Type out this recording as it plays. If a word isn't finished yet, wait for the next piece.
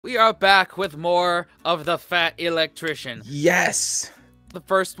We are back with more of the Fat Electrician. Yes. The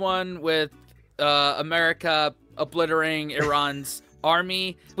first one with America obliterating Iran's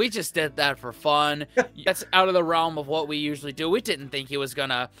army. We just did that for fun. That's out of the realm of what we usually do. We didn't think he was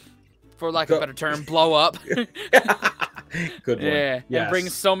gonna, for lack of a better term, blow up. Good one. Yeah, yes. And bring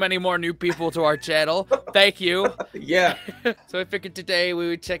so many more new people to our channel. Thank you. Yeah. So I figured today we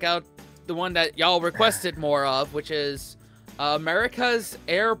would check out the one that y'all requested more of, which is America's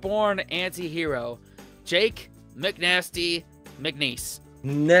airborne anti-hero, Jake McNasty McNiece.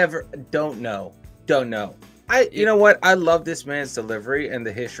 Don't know. You know what? I love this man's delivery and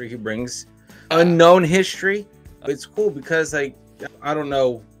the history he brings. Unknown history. It's cool because I don't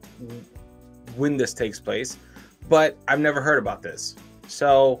know when this takes place, but I've never heard about this.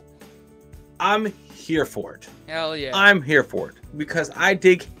 So I'm here for it. Hell yeah. I'm here for it because I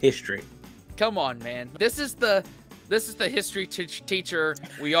dig history. Come on, man. This is the history teacher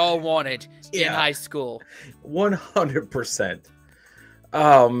we all wanted in high school. 100%.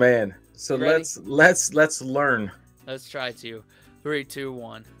 Oh man. So let's learn. Let's try to. 3, 2,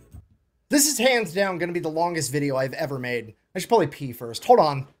 1. This is hands down going to be the longest video I've ever made. I should probably pee first. Hold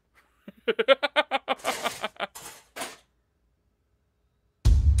on.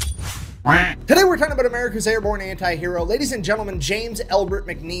 Today we're talking about America's airborne anti-hero. Ladies and gentlemen, James Elbert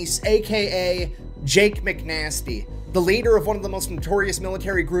McNiece, aka Jake McNasty, the leader of one of the most notorious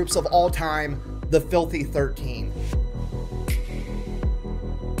military groups of all time, the Filthy 13.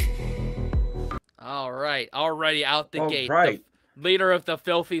 All right, already out the gate. Right. The leader of the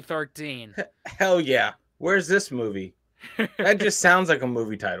Filthy 13. Hell yeah. Where's this movie? That just sounds like a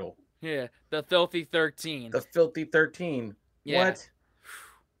movie title. Yeah, the Filthy 13. The Filthy 13. Yeah. What?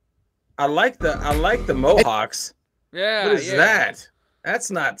 I like the mohawks. Yeah. What is that? That's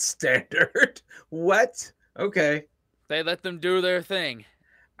not standard. What? Okay. They let them do their thing.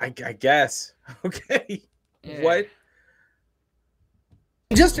 I guess. Okay. Yeah. What?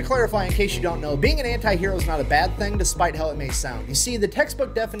 Just to clarify, in case you don't know, being an anti-hero is not a bad thing, despite how it may sound. You see, the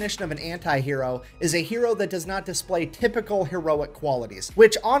textbook definition of an anti-hero is a hero that does not display typical heroic qualities,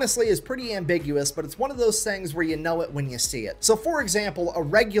 which honestly is pretty ambiguous, but it's one of those things where you know it when you see it. So for example, a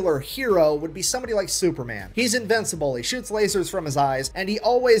regular hero would be somebody like Superman. He's invincible, he shoots lasers from his eyes, and he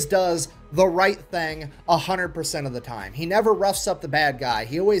always does the right thing 100% of the time. He never roughs up the bad guy.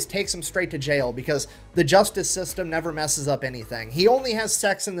 He always takes him straight to jail because the justice system never messes up anything. He only has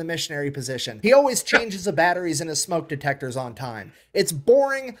sex in the missionary position. He always changes the batteries in his smoke detectors on time. It's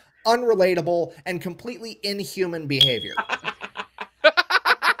boring, unrelatable, and completely inhuman behavior.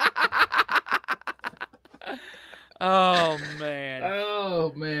 Oh, man.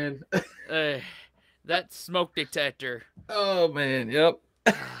 Oh man. That smoke detector. Oh man. Yep.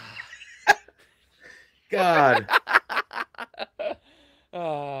 God.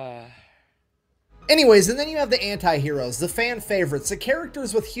 Anyways, and then you have the anti-heroes, the fan favorites, the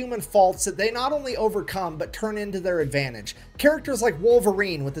characters with human faults that they not only overcome but turn into their advantage. Characters like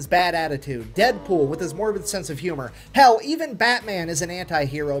Wolverine with his bad attitude, Deadpool with his morbid sense of humor. Hell, even Batman is an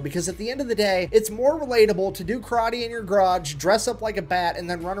anti-hero because at the end of the day, it's more relatable to do karate in your garage, dress up like a bat, and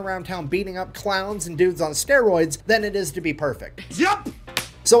then run around town beating up clowns and dudes on steroids than it is to be perfect. Yep.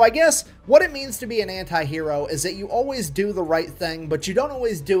 So I guess what it means to be an anti-hero is that you always do the right thing, but you don't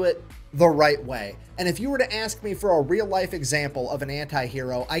always do it the right way. And if you were to ask me for a real-life example of an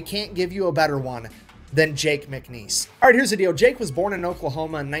anti-hero, I can't give you a better one than Jake McNiece. All right, here's the deal. Jake was born in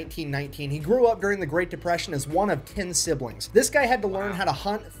Oklahoma in 1919. He grew up during the Great Depression as one of 10 siblings. This guy had to learn how to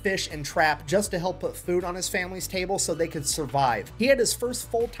hunt, fish, and trap just to help put food on his family's table so they could survive. He had his first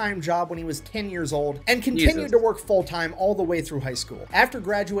full-time job when he was 10 years old and continued to work full-time all the way through high school. After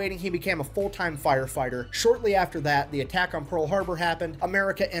graduating, he became a full-time firefighter. Shortly after that, the attack on Pearl Harbor happened.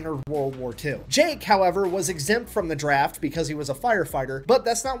 America entered World War II. Jake, however, was exempt from the draft because he was a firefighter, but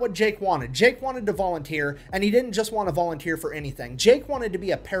that's not what Jake wanted. Jake wanted to volunteer, and he didn't just want to volunteer for anything. Jake wanted to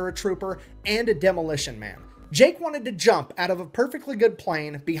be a paratrooper and a demolition man. Jake wanted to jump out of a perfectly good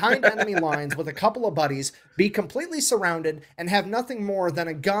plane behind enemy lines with a couple of buddies, be completely surrounded, and have nothing more than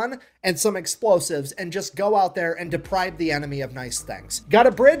a gun and some explosives and just go out there and deprive the enemy of nice things. Got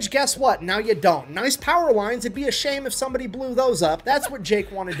a bridge? Guess what? Now you don't. Nice power lines. It'd be a shame if somebody blew those up. That's what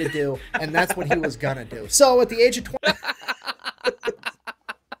Jake wanted to do, and that's what he was gonna do. So at the age of 20...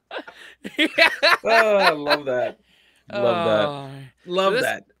 Oh, I love that. Love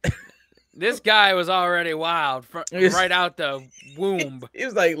that. This guy was already wild right out the womb. He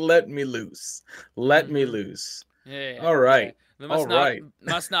was like, let me loose. Let me loose. Yeah. All right. There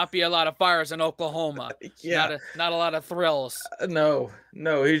must not be a lot of fires in Oklahoma. Yeah. Not a lot of thrills. No.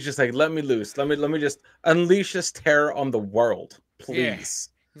 He's just like, let me loose. Let me just unleash this terror on the world, please.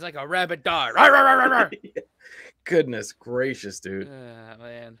 He's like a rabid dog. Rawr, rawr, rawr, rawr. Goodness gracious, dude.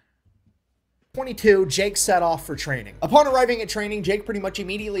 Man. 22, Jake set off for training. Upon arriving at training, Jake pretty much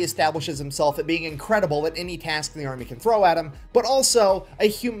immediately establishes himself at being incredible at any task the Army can throw at him, but also a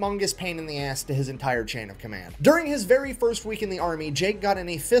humongous pain in the ass to his entire chain of command. During his very first week in the Army, Jake got in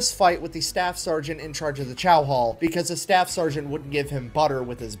a fist fight with the staff sergeant in charge of the chow hall because the staff sergeant wouldn't give him butter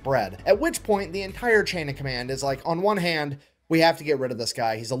with his bread. At which point, the entire chain of command is like, on one hand, we have to get rid of this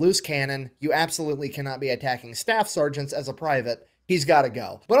guy. He's a loose cannon. You absolutely cannot be attacking staff sergeants as a private. He's got to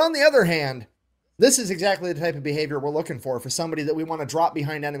go. But on the other hand, this is exactly the type of behavior we're looking for somebody that we want to drop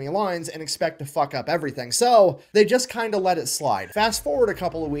behind enemy lines and expect to fuck up everything. So they just kind of let it slide. Fast forward a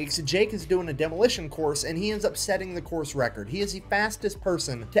couple of weeks, Jake is doing a demolition course and he ends up setting the course record. He is the fastest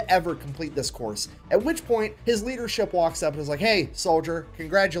person to ever complete this course. At which point his leadership walks up and is like, "Hey, soldier,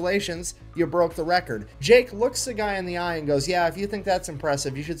 congratulations. You broke the record." Jake looks the guy in the eye and goes, "Yeah, if you think that's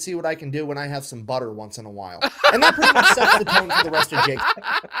impressive, you should see what I can do when I have some butter once in a while." And that pretty much sets the tone for the rest of Jake's.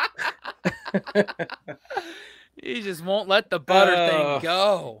 He just won't let the butter thing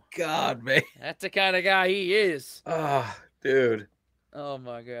go. God, man. That's the kind of guy he is. Oh, dude. Oh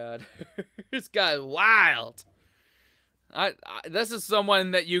my God. This guy's wild. This is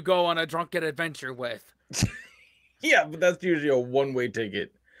someone that you go on a drunken adventure with. Yeah, but that's usually a one-way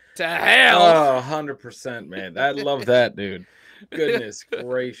ticket. To hell. Oh, 100%, man. I love that, dude. Goodness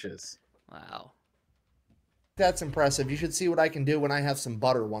gracious. Wow. That's impressive. You should see what I can do when I have some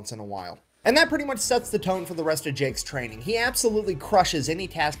butter once in a while. And that pretty much sets the tone for the rest of Jake's training. He absolutely crushes any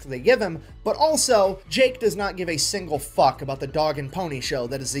task they give him, but also, Jake does not give a single fuck about the dog and pony show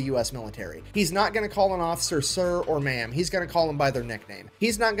that is the US military. He's not going to call an officer sir or ma'am. He's going to call them by their nickname.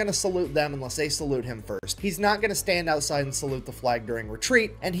 He's not going to salute them unless they salute him first. He's not going to stand outside and salute the flag during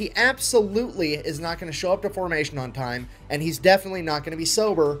retreat, and he absolutely is not going to show up to formation on time, and he's definitely not going to be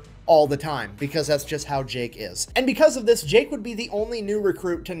sober all the time, because that's just how Jake is. And because of this, Jake would be the only new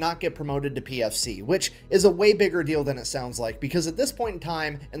recruit to not get promoted to PFC, which is a way bigger deal than it sounds like, because at this point in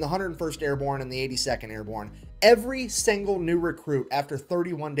time, in the 101st Airborne and the 82nd Airborne, every single new recruit after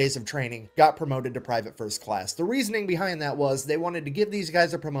 31 days of training got promoted to private first class. The reasoning behind that was they wanted to give these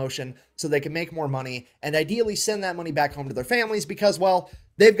guys a promotion so they could make more money and ideally send that money back home to their families because, well,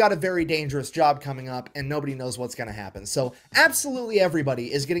 they've got a very dangerous job coming up and nobody knows what's going to happen. So absolutely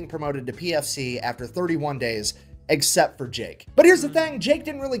everybody is getting promoted to PFC after 31 days, except for Jake. But here's the thing, Jake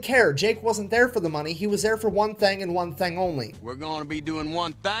didn't really care. Jake wasn't there for the money. He was there for one thing and one thing only. We're going to be doing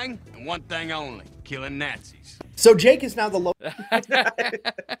one thing and one thing only, killing Nazis. So Jake is now the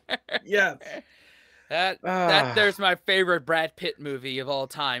Yeah. That there's my favorite Brad Pitt movie of all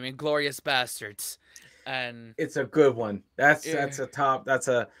time, Inglourious Bastards. And it's a good one. That's a top. That's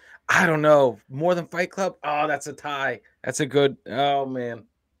a, I don't know, more than Fight Club. Oh, that's a tie. That's a good. Oh man.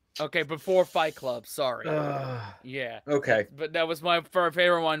 Okay, before Fight Club. Sorry. Yeah. Okay. But that was my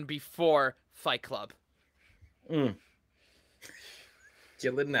favorite one before Fight Club.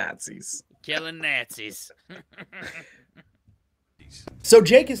 Killing Nazis. Killing Nazis. So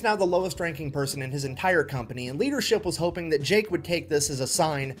Jake is now the lowest ranking person in his entire company, and leadership was hoping that Jake would take this as a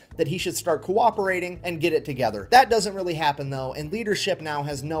sign that he should start cooperating and get it together. That doesn't really happen though, and leadership now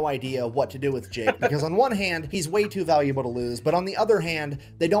has no idea what to do with Jake, because on one hand, he's way too valuable to lose, but on the other hand,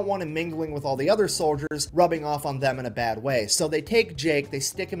 they don't want him mingling with all the other soldiers, rubbing off on them in a bad way. So they take Jake, they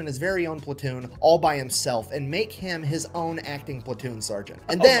stick him in his very own platoon, all by himself, and make him his own acting platoon sergeant.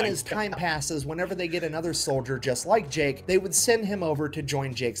 And then as time passes, whenever they get another soldier just like Jake, they would send him over to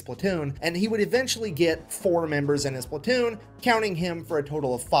join Jake's platoon, and he would eventually get 4 members in his platoon, counting him for a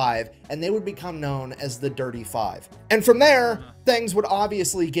total of 5, and they would become known as the Dirty Five. And from there, things would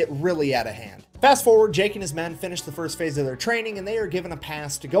obviously get really out of hand. Fast forward, Jake and his men finish the first phase of their training, and they are given a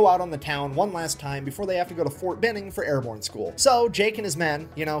pass to go out on the town one last time before they have to go to Fort Benning for airborne school. So Jake and his men,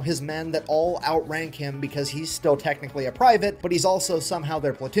 you know, his men that all outrank him because he's still technically a private, but he's also somehow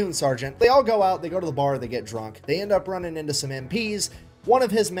their platoon sergeant, they all go out, they go to the bar, they get drunk. They end up running into some MPs. One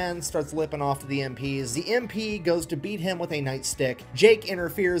of his men starts lipping off to the MPs. The MP goes to beat him with a nightstick. Jake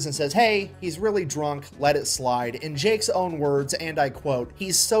interferes and says, "Hey, he's really drunk, let it slide." In Jake's own words, and I quote,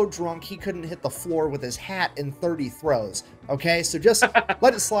 "He's so drunk he couldn't hit the floor with his hat in 30 throws." Okay, so just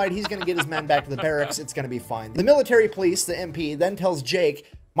let it slide. He's going to get his men back to the barracks. It's going to be fine. The military police, the MP, then tells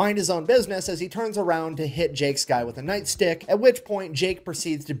Jake mind his own business as he turns around to hit Jake's guy with a nightstick, at which point Jake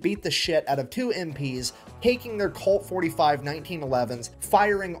proceeds to beat the shit out of two MPs, taking their Colt 45 1911s,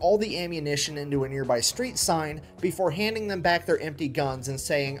 firing all the ammunition into a nearby street sign before handing them back their empty guns and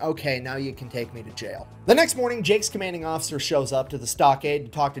saying, okay, now you can take me to jail. The next morning, Jake's commanding officer shows up to the stockade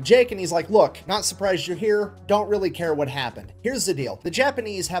to talk to Jake, and he's like, look, not surprised you're here, don't really care what happened. Here's the deal. The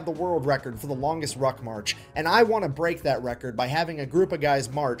Japanese have the world record for the longest ruck march, and I want to break that record by having a group of guys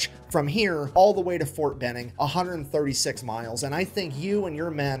march from here all the way to Fort Benning, 136 miles, and I think you and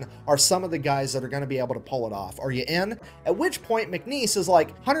your men are some of the guys that are going to be able to pull it off. Are you in? At which point McNiece is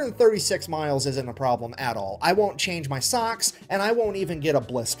like, 136 miles isn't a problem at all. I won't change my socks, and I won't even get a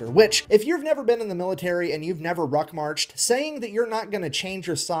blister, which, if you've never been in the military and you've never ruck marched, saying that you're not going to change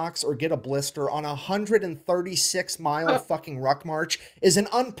your socks or get a blister on a 136 mile fucking ruck march is an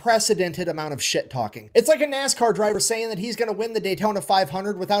unprecedented amount of shit talking. It's like a NASCAR driver saying that he's going to win the Daytona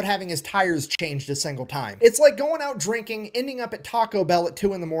 500 without having his tires changed a single time. It's like going out drinking, ending up at Taco Bell at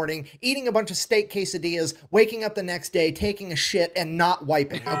 2 in the morning, eating a bunch of steak quesadillas, waking up the next day, taking a shit, and not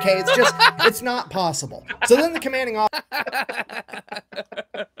wiping, okay? It's just, it's not possible. So then the commanding officer...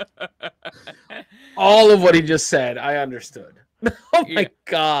 All of what he just said, I understood. Oh my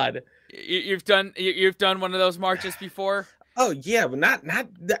God. You've done one of those marches before? Oh yeah, but not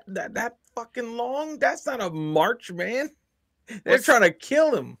that fucking long. That's not a march, man. They're trying to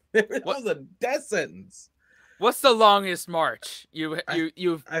kill him. That was a death sentence. What's the longest march you've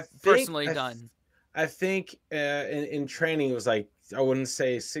personally done? I think in training it was like, I wouldn't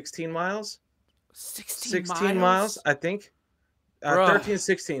say 16 miles. 16 miles, I think. 13,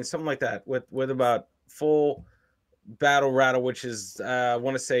 16, something like that, with about full battle rattle, which is I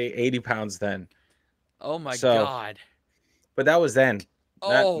want to say 80 pounds then. Oh my God. But that was then.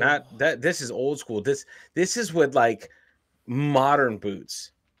 Oh, not that. This is old school. This is with like modern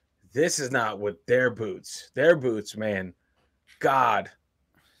boots. This is not with their boots. Their boots, man. God,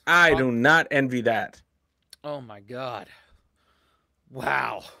 I do not envy that. Oh my God.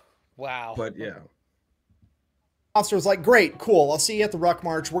 Wow. But yeah. Officer's like, great, cool, I'll see you at the ruck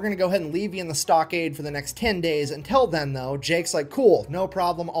march. We're going to go ahead and leave you in the stockade for the next 10 days. Until then, though, Jake's like, cool, no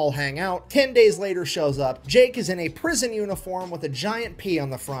problem, I'll hang out. 10 days later shows up. Jake is in a prison uniform with a giant P on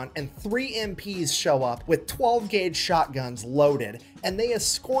the front, and 3 MPs show up with 12-gauge shotguns loaded, and they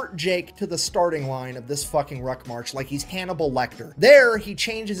escort Jake to the starting line of this fucking ruck march like he's Hannibal Lecter. There, he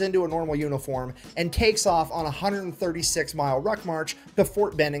changes into a normal uniform and takes off on a 136-mile ruck march to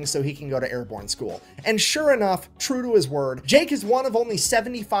Fort Benning so he can go to Airbourne school. And sure enough, true to his word, Jake is one of only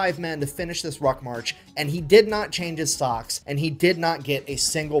 75 men to finish this ruck march, and he did not change his socks, and he did not get a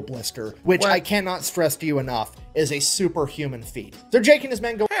single blister, which I cannot stress to you enough is a superhuman feat. So Jake and his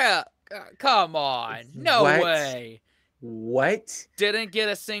men go... Yeah, come on. No way. What? Didn't get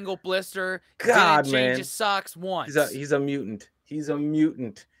a single blister. God, didn't change his socks once. He's a mutant. He's a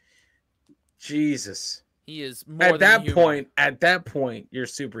mutant. Jesus. He is more than human. At that point, you're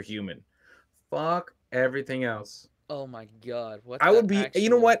superhuman. Fuck everything else. Oh my God. What I would be, you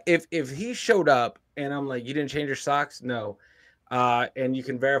know what? If he showed up and I'm like, you didn't change your socks? No. And you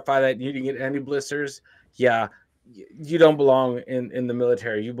can verify that you didn't get any blisters. Yeah. You don't belong in the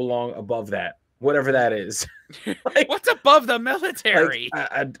military. You belong above that. Whatever that is. Like, what's above the military?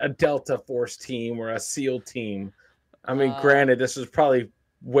 Like a Delta Force team or a SEAL team. I mean, granted, this was probably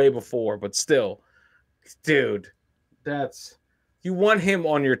way before, but still, dude, you want him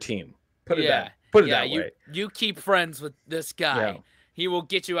on your team. Put it that way. You keep friends with this guy. Yeah. He will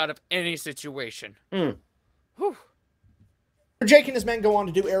get you out of any situation. Whew. Jake and his men go on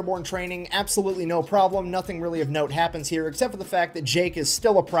to do airborne training. Absolutely no problem. Nothing really of note happens here, except for the fact that Jake is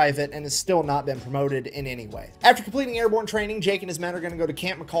still a private and has still not been promoted in any way. After completing airborne training, Jake and his men are going to go to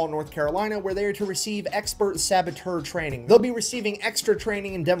Camp McCall, North Carolina, where they are to receive expert saboteur training. They'll be receiving extra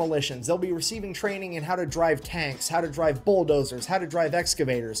training in demolitions. They'll be receiving training in how to drive tanks, how to drive bulldozers, how to drive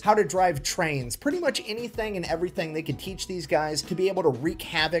excavators, how to drive trains. Pretty much anything and everything they could teach these guys to be able to wreak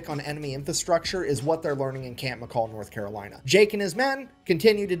havoc on enemy infrastructure is what they're learning in Camp McCall, North Carolina. Jake and his men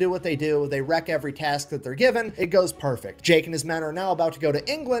continue to do what they do. They wreck every task that they're given. It goes perfect. Jake and his men are now about to go to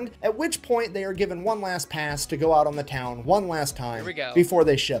England, at which point they are given one last pass to go out on the town one last time before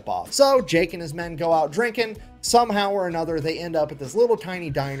they ship off. So Jake and his men go out drinking. Somehow or another, they end up at this little tiny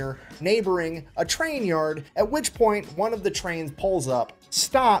diner neighboring a train yard, at which point one of the trains pulls up,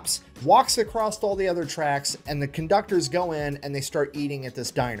 stops, walks across all the other tracks, and the conductors go in and they start eating at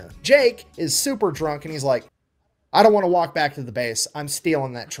this diner. Jake is super drunk and he's like, I don't want to walk back to the base. I'm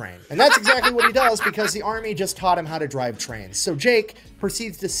stealing that train. And that's exactly what he does because the army just taught him how to drive trains. So Jake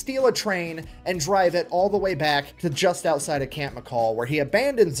proceeds to steal a train and drive it all the way back to just outside of Camp McCall, where he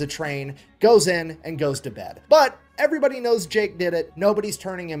abandons the train, goes in, and goes to bed. But everybody knows Jake did it. Nobody's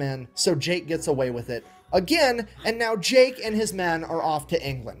turning him in, so Jake gets away with it again. And now Jake and his men are off to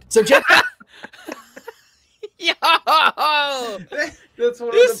England. So Jake... Yo! That's one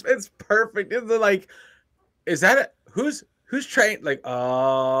of the, it's perfect. It's like, is that a, who's trained? Like,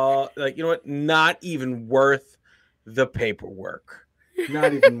 like, you know what? Not even worth the paperwork.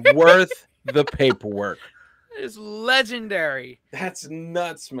 Not even worth the paperwork. It's legendary. That's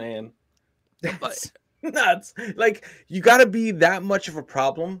nuts, man. That's nuts. Like, you got to be that much of a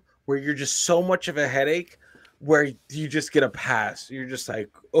problem where you're just so much of a headache where you just get a pass. You're just like,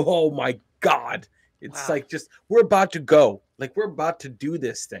 oh my God. It's like, just, we're about to go. Like, we're about to do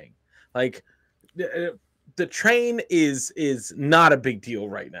this thing. Like, the train is not a big deal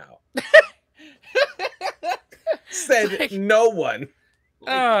right now. Said like, no one.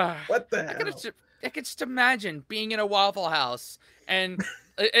 Like, what the hell? I could just imagine being in a Waffle House and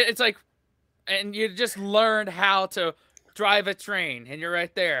it's like, and you just learned how to drive a train and you're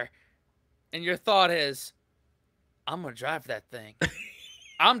right there. And your thought is, I'm going to drive that thing.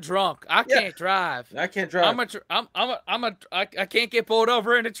 I'm drunk. I can't drive. I can't drive. I can't get pulled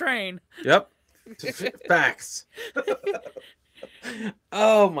over in a train. Yep. Facts.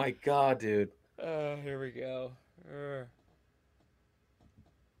 Oh my God, dude. Here we go.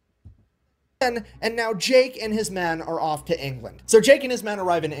 And now Jake and his men are off to England. So Jake and his men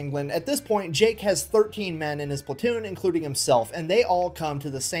arrive in England. At this point, Jake has 13 men in his platoon, including himself, and they all come to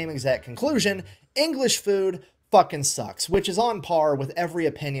the same exact conclusion. English food fucking sucks, which is on par with every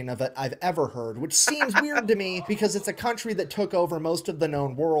opinion of it I've ever heard, which seems weird to me because it's a country that took over most of the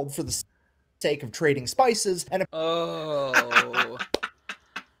known world for the sake of trading spices and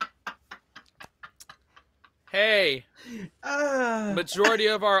Hey, majority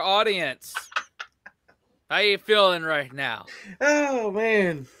of our audience, how you feeling right now? Oh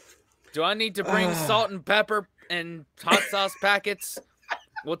man, do I need to bring salt and pepper and hot sauce packets?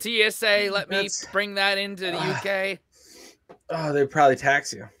 Will TSA let me bring that into the UK? Oh, they'd probably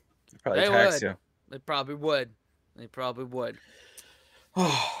tax you. They probably would. They probably would.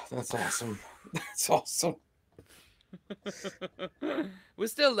 Oh, that's awesome. That's awesome. We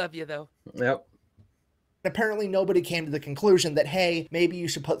still love you, though. Yep. Apparently nobody came to the conclusion that, hey, maybe you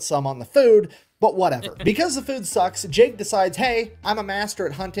should put some on the food, but whatever. Because the food sucks, Jake decides, hey, I'm a master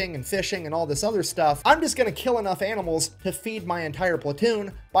at hunting and fishing and all this other stuff. I'm just gonna kill enough animals to feed my entire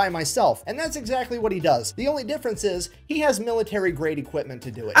platoon by myself. And that's exactly what he does. The only difference is he has military grade equipment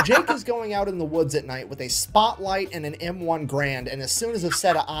to do it. Jake is going out in the woods at night with a spotlight and an M1 Grand, and as soon as a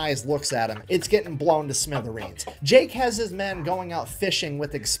set of eyes looks at him, it's getting blown to smithereens. Jake has his men going out fishing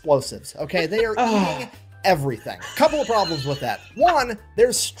with explosives, okay? They are eating everything. Couple of problems with that. One,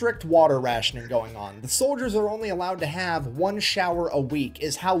 there's strict water rationing going on. The soldiers are only allowed to have 1 shower a week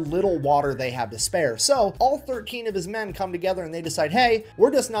is how little water they have to spare. So all 13 of his men come together and they decide, hey,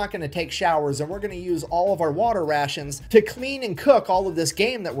 we're just not going to take showers and we're going to use all of our water rations to clean and cook all of this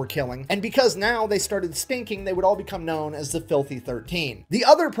game that we're killing. And because now they started stinking, they would all become known as the Filthy 13. The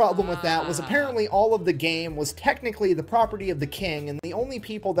other problem with that was apparently all of the game was technically the property of the king, and the only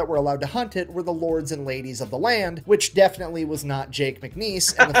people that were allowed to hunt it were the lords and ladies of the land, which definitely was not Jake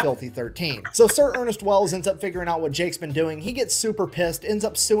McNiece and the Filthy 13. So Sir Ernest Wells ends up figuring out what Jake's been doing. He gets super pissed, ends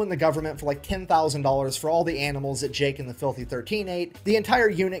up suing the government for like $10,000 for all the animals that Jake and the Filthy 13 ate. The entire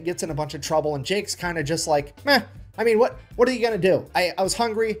unit gets in a bunch of trouble, and Jake's kind of just like, meh. I mean, what are you gonna do? I was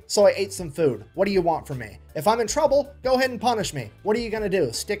hungry, so I ate some food. What do you want from me? If I'm in trouble, go ahead and punish me. What are you gonna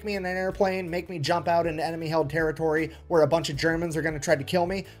do? Stick me in an airplane, make me jump out into enemy-held territory where a bunch of Germans are gonna try to kill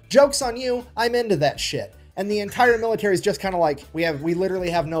me? Joke's on you, I'm into that shit. And the entire military is just kind of like, we literally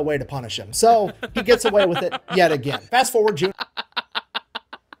have no way to punish him. So he gets away with it yet again. Fast forward, June.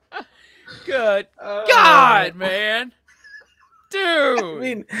 Good God, man.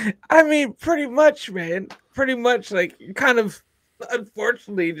 Dude. I mean, pretty much, man. Pretty much, like, kind of,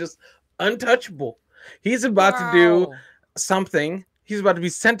 unfortunately, just untouchable. He's about to do something. He's about to be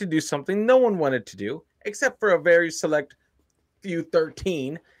sent to do something no one wanted to do, except for a very select few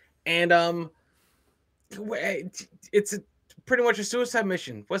 13. And, it's pretty much a suicide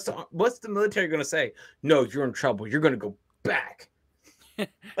mission. What's the military going to say? No, you're in trouble. You're going to go back.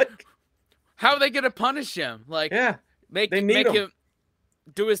 Like, how are they going to punish him? Like, yeah, make him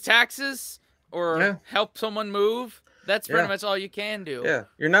do his taxes or help someone move. That's pretty much all you can do. Yeah,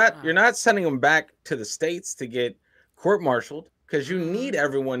 you're not sending him back to the States to get court-martialed because you need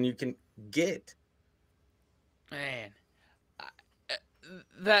everyone you can get. Man,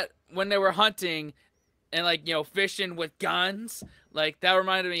 that when they were hunting and like fishing with guns, like that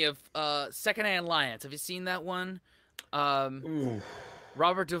reminded me of Secondhand Lions. Have you seen that one? Ooh,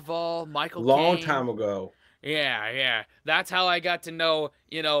 Robert Duvall, Michael long Caine. time ago. Yeah. That's how I got to know,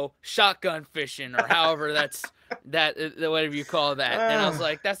 shotgun fishing or however whatever you call that. And I was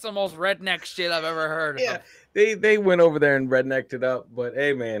like, that's the most redneck shit I've ever heard Yeah, of. they went over there and rednecked it up, but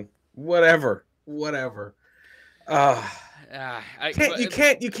hey, man, whatever. You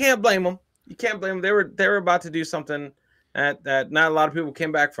can't blame them. You can't blame them. They were about to do something that not a lot of people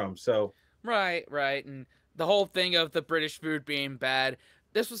came back from. So right, and the whole thing of the British food being bad.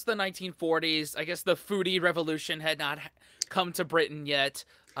 This was the 1940s. I guess the foodie revolution had not come to Britain yet.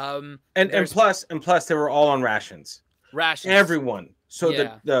 And plus they were all on rations. Everyone. So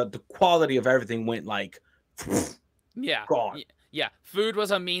yeah. the quality of everything went like gone. Yeah. Food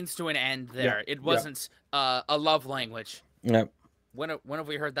was a means to an end there. Yeah. It wasn't a love language. Yep. When have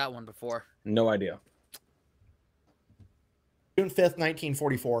we heard that one before? No idea. June 5th,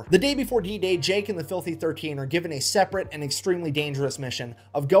 1944. The day before D-Day, Jake and the Filthy 13 are given a separate and extremely dangerous mission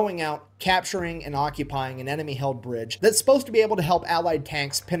of going out, capturing, and occupying an enemy-held bridge that's supposed to be able to help Allied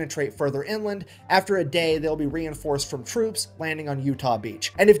tanks penetrate further inland. After a day, they'll be reinforced from troops landing on Utah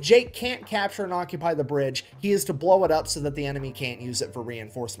Beach. And if Jake can't capture and occupy the bridge, he is to blow it up so that the enemy can't use it for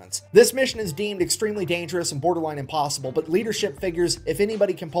reinforcements. This mission is deemed extremely dangerous and borderline impossible, but leadership figures if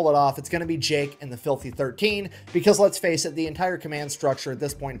anybody can pull it off, it's going to be Jake and the Filthy 13, because let's face it, the entire command structure at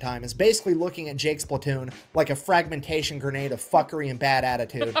this point in time is basically looking at Jake's platoon like a fragmentation grenade of fuckery and bad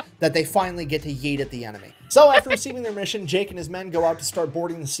attitude that they finally get to yeet at the enemy. So after receiving their mission, Jake and his men go out to start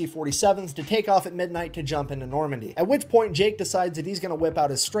boarding the C-47s to take off at midnight to jump into Normandy. At which point Jake decides that he's going to whip out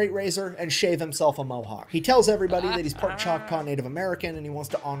his straight razor and shave himself a mohawk. He tells everybody that he's part Choctaw Native American and he wants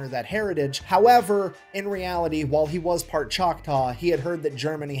to honor that heritage. However, in reality, while he was part Choctaw, he had heard that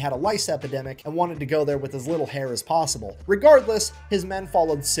Germany had a lice epidemic and wanted to go there with as little hair as possible. Regardless, his men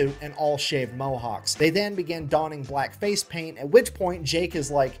followed suit and all shaved mohawks. They then began donning black face paint, at which point Jake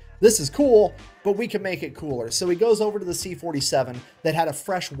is like, this is cool, but we can make it cooler. So he goes over to the C-47 that had a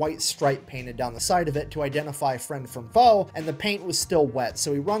fresh white stripe painted down the side of it to identify friend from foe, and the paint was still wet.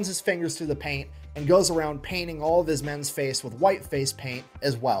 So he runs his fingers through the paint and goes around painting all of his men's face with white face paint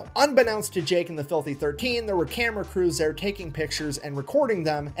as well. Unbeknownst to Jake and the Filthy 13, there were camera crews there taking pictures and recording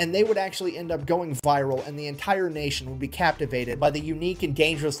them, and they would actually end up going viral, and the entire nation would be captivated by the unique and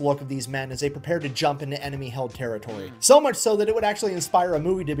dangerous look of these men as they prepared to jump into enemy-held territory. So much so that it would actually inspire a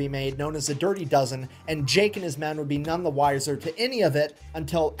movie to be made known as The Dirty Dozen, and Jake and his men would be none the wiser to any of it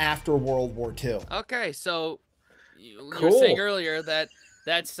until after World War II. Okay, so you Cool. were saying earlier that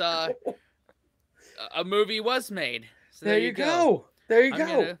that's a movie was made. So there you go. There you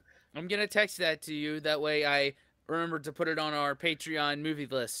go. I'm gonna text that to you. That way I remember to put it on our Patreon movie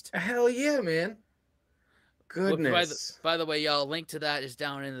list. Hell yeah, man. Goodness. By the way, y'all, link to that is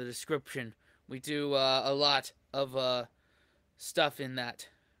down in the description. We do a lot of stuff in that.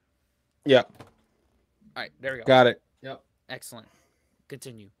 Yep. All right, there we go. Got it. Yep. Excellent.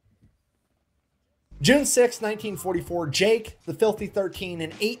 Continue. June 6, 1944, Jake, the Filthy 13,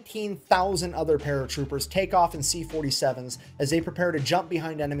 and 18,000 other paratroopers take off in C-47s as they prepare to jump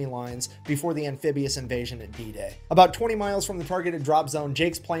behind enemy lines before the amphibious invasion at D-Day. About 20 miles from the targeted drop zone,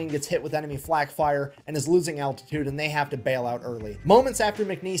 Jake's plane gets hit with enemy flak fire and is losing altitude, and they have to bail out early. Moments after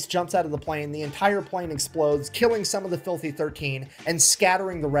McNiece jumps out of the plane, the entire plane explodes, killing some of the Filthy 13 and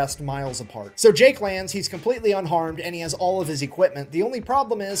scattering the rest miles apart. So Jake lands, he's completely unharmed, and he has all of his equipment. The only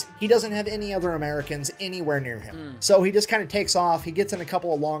problem is he doesn't have any other Americans anywhere near him. So he just kind of takes off. He gets in a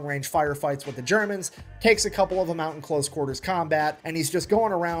couple of long-range firefights with the Germans, takes a couple of them out in close quarters combat, and he's just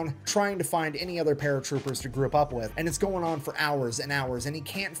going around trying to find any other paratroopers to group up with. And it's going on for hours and hours, and he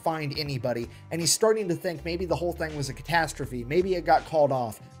can't find anybody. And he's starting to think maybe the whole thing was a catastrophe. Maybe it got called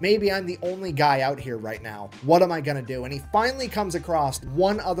off. Maybe I'm the only guy out here right now. What am I gonna do? And he finally comes across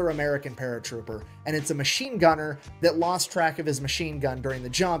one other American paratrooper, and it's a machine gunner that lost track of his machine gun during the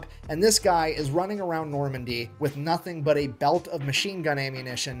jump, and this guy is running around Normandy with nothing but a belt of machine gun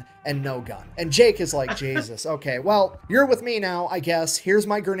ammunition and no gun. And Jake is like, Jesus, okay, well, you're with me now, I guess. Here's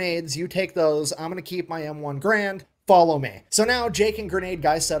my grenades, you take those. I'm gonna keep my M1 Grand. Follow me. So now Jake and Grenade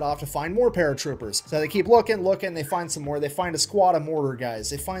Guy set off to find more paratroopers. So they keep looking, they find some more. They find a squad of mortar guys.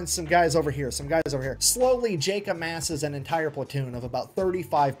 They find some guys over here, some guys over here. Slowly, Jake amasses an entire platoon of about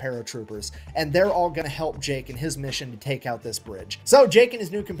 35 paratroopers, and they're all going to help Jake in his mission to take out this bridge. So Jake and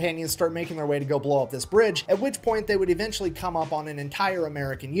his new companions start making their way to go blow up this bridge, at which point they would eventually come up on an entire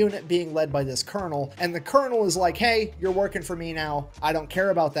American unit being led by this colonel, and the colonel is like, hey, you're working for me now. I don't care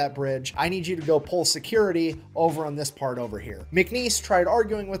about that bridge. I need you to go pull security over on this part over here. McNiece tried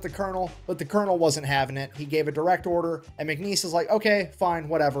arguing with the colonel, but the colonel wasn't having it. He gave a direct order, and McNiece is like, okay, fine,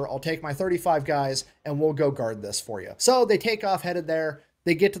 whatever. I'll take my 35 guys, and we'll go guard this for you. So they take off headed there.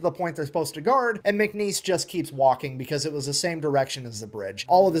 They get to the point they're supposed to guard, and McNiece just keeps walking because it was the same direction as the bridge.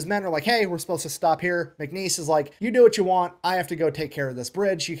 All of his men are like, hey, we're supposed to stop here. McNiece is like, you do what you want. I have to go take care of this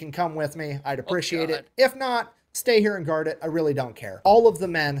bridge. You can come with me. I'd appreciate it. If not, stay here and guard it. I really don't care. All of the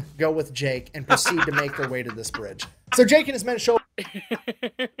men go with Jake and proceed to make their way to this bridge. So Jake and his men show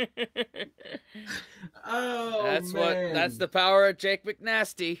That's the power of Jake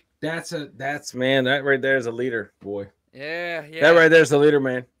McNasty. Man, that right there is a leader, boy. Yeah. That right there's a leader,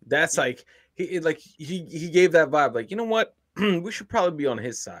 man. That's like he gave that vibe. Like, you know what? We should probably be on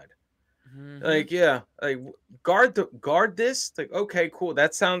his side. Mm-hmm. Like, yeah, like guard this. Like, okay, cool.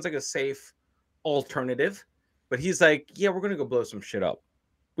 That sounds like a safe alternative. But he's like, yeah, we're gonna go blow some shit up.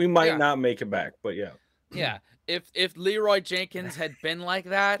 We might not make it back, but yeah. Yeah. If Leroy Jenkins had been like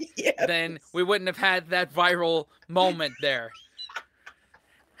that, then we wouldn't have had that viral moment there.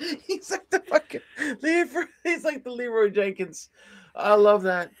 He's like the fucking he's like the Leroy Jenkins. I love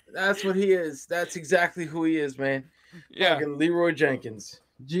that. That's what he is. That's exactly who he is, man. Yeah. Fucking Leroy Jenkins.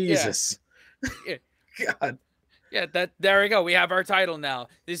 Jesus. Yeah. God. Yeah, there we go. We have our title now.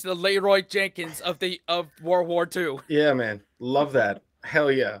 This is the Leroy Jenkins of World War II. Yeah, man. Love that.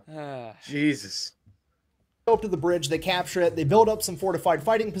 Hell yeah. Jesus. Up to the bridge, they capture it, they build up some fortified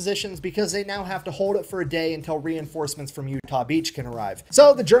fighting positions because they now have to hold it for a day until reinforcements from Utah Beach can arrive.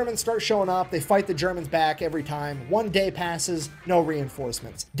 So the Germans start showing up, they fight the Germans back every time. One day passes, no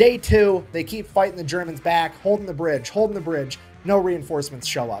reinforcements. Day 2, they keep fighting the Germans back, holding the bridge, no reinforcements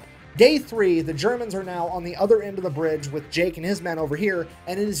show up. Day 3, the Germans are now on the other end of the bridge with Jake and his men over here,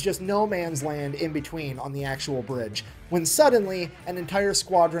 and it is just no man's land in between on the actual bridge. When suddenly, an entire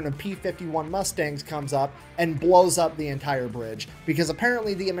squadron of P-51 Mustangs comes up and blows up the entire bridge, because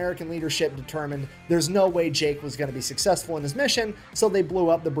apparently the American leadership determined there's no way Jake was going to be successful in his mission, so they blew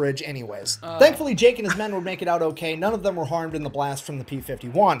up the bridge anyways. Thankfully, Jake and his men would make it out okay. None of them were harmed in the blast from the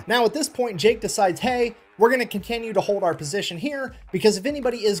P-51. Now, at this point, Jake decides, hey, we're going to continue to hold our position here, because if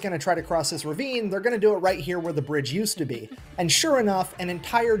anybody is going to try to cross this ravine, they're going to do it right here where the bridge used to be. And sure enough, an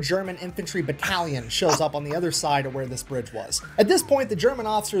entire German infantry battalion shows up on the other side of where this bridge was. At this point, the German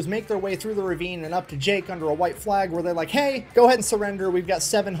officers make their way through the ravine and up to Jake under a white flag where they're like, hey, go ahead and surrender. We've got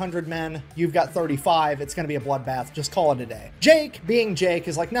 700 men. You've got 35. It's going to be a bloodbath. Just call it a day. Jake, being Jake,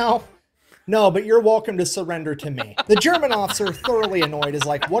 is like, no, but you're welcome to surrender to me. The German officer, thoroughly annoyed, is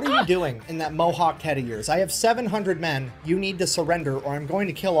like, what are you doing in that mohawked head of yours? I have 700 men. You need to surrender or I'm going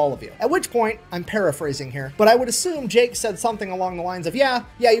to kill all of you. At which point, I'm paraphrasing here, but I would assume Jake said something along the lines of, yeah,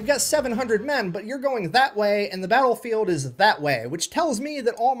 you've got 700 men, but you're going that way and the battlefield is that way, which tells me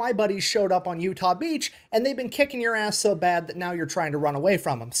that all my buddies showed up on Utah Beach and they've been kicking your ass so bad that now you're trying to run away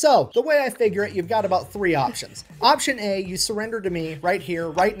from them. So, the way I figure it, you've got about 3 options. Option A, you surrender to me right here,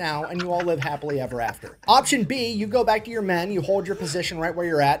 right now, and you all live happily ever after. Option B, you go back to your men, you hold your position right where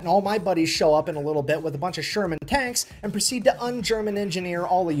you're at, and all my buddies show up in a little bit with a bunch of Sherman tanks and proceed to un-German engineer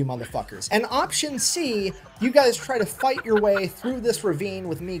all of you motherfuckers. And option C, you guys try to fight your way through this ravine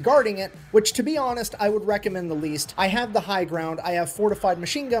with me guarding it, which to be honest, I would recommend the least. I have the high ground, I have fortified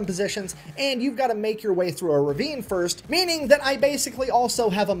machine gun positions, and you've got to make your way through a ravine first, meaning that I basically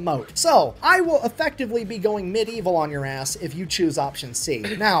also have a moat. So, I will effectively be going medieval on your ass if you choose option C.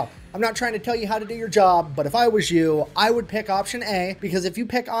 Now, I'm not trying to tell you how to do your job, but if I was you, I would pick option A, because if you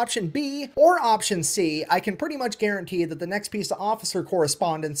pick option B or option C, I can pretty much guarantee that the next piece of officer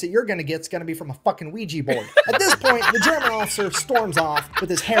correspondence that you're going to get is going to be from a fucking Ouija board. At this point, the German officer storms off with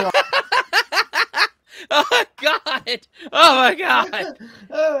his hair on. Oh, God. Oh, my God.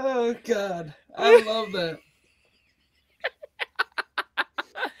 Oh, God. I love that.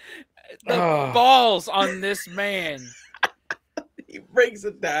 The balls on this man. He breaks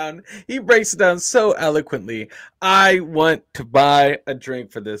it down. He breaks it down so eloquently. I want to buy a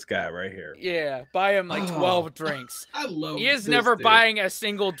drink for this guy right here. Yeah, buy him like 12 drinks. I love He is never buying a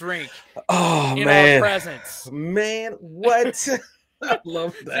single drink in man. our presence. Man, what? I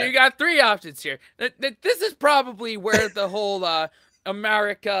love that. So you got 3 options here. This is probably where the whole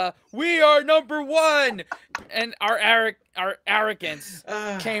America, we are #1, and our arrogance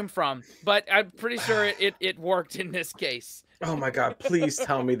came from. But I'm pretty sure it worked in this case. Oh my God! Please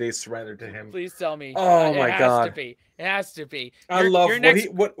tell me they surrendered to him. Please tell me. Oh my God! It has to be. I love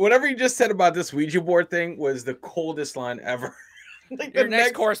whatever he just said about this Ouija board thing was the coldest line ever. Like your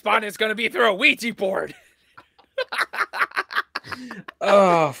next correspondent is going to be through a Ouija board.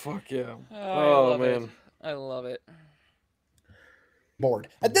 Oh fuck yeah! Oh man, I love it. Board.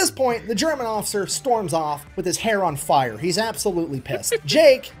 At this point, the German officer storms off with his hair on fire. He's absolutely pissed.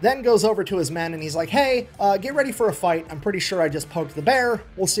 Jake then goes over to his men and he's like, hey, get ready for a fight. I'm pretty sure I just poked the bear.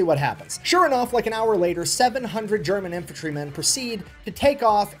 We'll see what happens. Sure enough, like an hour later, 700 German infantrymen proceed to take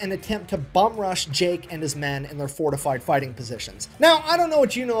off and attempt to bum rush Jake and his men in their fortified fighting positions. Now, I don't know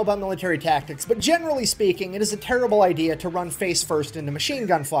what you know about military tactics, but generally speaking, it is a terrible idea to run face first into machine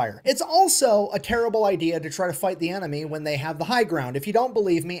gun fire. It's also a terrible idea to try to fight the enemy when they have the high ground. If you don't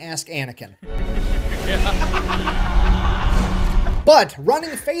believe me, ask Anakin. But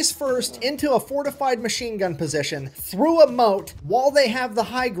running face first into a fortified machine gun position through a moat while they have the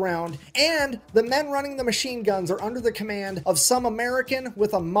high ground, and the men running the machine guns are under the command of some American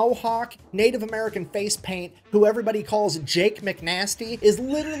with a mohawk, Native American face paint, who everybody calls Jake McNasty, is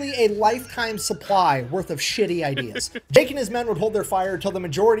literally a lifetime supply worth of shitty ideas. Jake and his men would hold their fire until the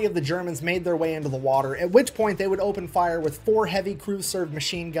majority of the Germans made their way into the water, at which point they would open fire with 4 heavy crew-served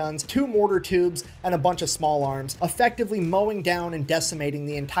machine guns, 2 mortar tubes, and a bunch of small arms, effectively mowing down and decimating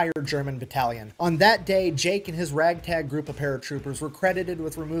the entire German battalion. On that day, Jake and his ragtag group of paratroopers were credited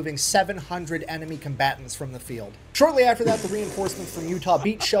with removing 700 enemy combatants from the field. Shortly after that, the reinforcements from Utah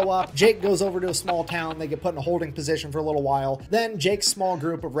Beach show up. Jake goes over to a small town. They get put in a holding position for a little while. Then Jake's small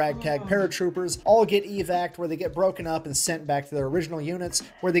group of ragtag paratroopers all get evac'd, where they get broken up and sent back to their original units,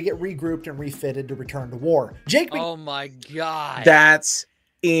 where they get regrouped and refitted to return to war. Oh my God. That's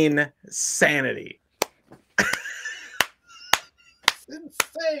insanity.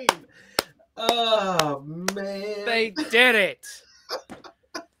 Insane. Oh man, they did it.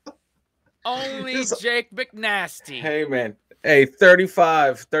 Only Jake McNasty. Hey man, hey,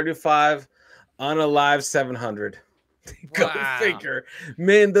 35 unalive 700. Go figure.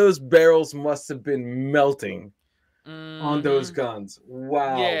 Man, those barrels must have been melting on those guns.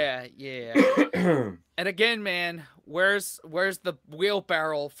 Wow. Yeah. And again, man, where's the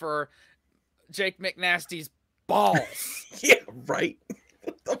wheelbarrow for Jake McNasty's balls? Yeah, right.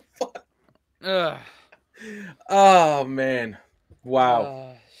 What the fuck? Ugh. Oh man.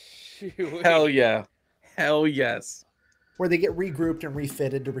 Wow. Hell yeah. Hell yes. Where they get regrouped and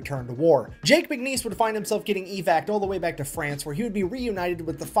refitted to return to war. Jake McNiece would find himself getting evac'd all the way back to France, where he would be reunited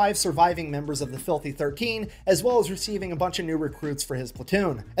with the 5 surviving members of the Filthy 13, as well as receiving a bunch of new recruits for his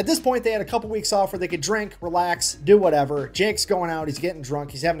platoon. At this point, they had a couple weeks off where they could drink, relax, do whatever. Jake's going out, he's getting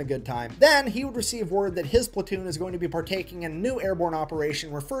drunk, he's having a good time. Then he would receive word that his platoon is going to be partaking in a new airborne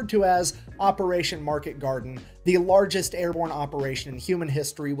operation referred to as Operation Market Garden, the largest airborne operation in human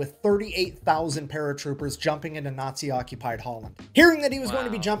history, with 38,000 paratroopers jumping into Nazi-occupied Holland. Hearing that he was going to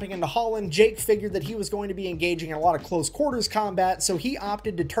be jumping into Holland, Jake figured that he was going to be engaging in a lot of close quarters combat, so he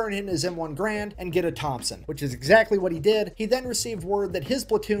opted to turn in his M1 Garand and get a Thompson, which is exactly what he did. He then received word that his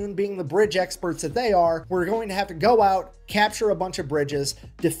platoon, being the bridge experts that they are, were going to have to go out, capture a bunch of bridges,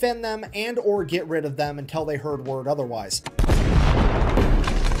 defend them, and or get rid of them until they heard word otherwise.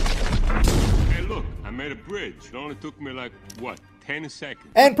 Hey, look, I made a bridge. It only took me like, what, 10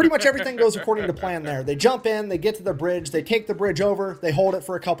 seconds? And pretty much everything goes according to plan there. They jump in, they get to the bridge, they take the bridge over, they hold it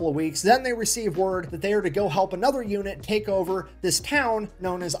for a couple of weeks, then they receive word that they are to go help another unit take over this town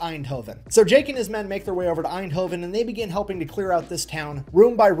known as Eindhoven. So Jake and his men make their way over to Eindhoven, and they begin helping to clear out this town,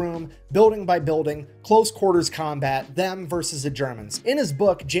 room by room, building by building, close quarters combat, them versus the Germans. In his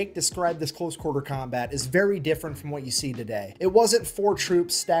book, Jake described this close quarter combat as very different from what you see today. It wasn't 4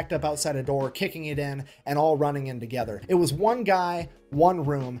 troops stacked up outside a door, kicking it in, and all running in together. It was one guy, one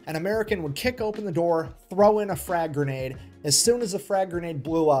room. An American would kick open the door, throw in a frag grenade. As soon as the frag grenade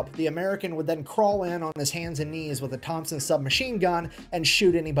blew up, the American would then crawl in on his hands and knees with a Thompson submachine gun and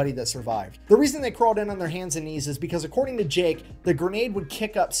shoot anybody that survived. The reason they crawled in on their hands and knees is because, according to Jake, the grenade would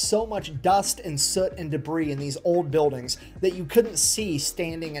kick up so much dust and soot and debris in these old buildings that you couldn't see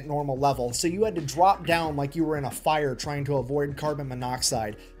standing at normal level. So you had to drop down like you were in a fire trying to avoid carbon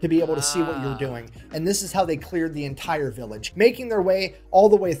monoxide to be able to see what you're doing. And this is how they cleared the entire village. Making their way all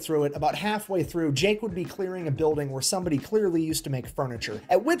the way through it, about halfway through, Jake would be clearing a building where somebody clearly used to make furniture,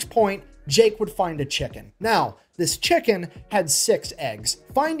 at which point Jake would find a chicken. Now, this chicken had 6 eggs.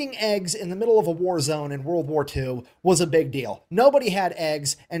 Finding eggs in the middle of a war zone in World War II was a big deal. Nobody had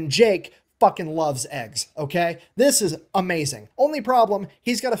eggs, and Jake fucking loves eggs, okay? This is amazing. Only problem,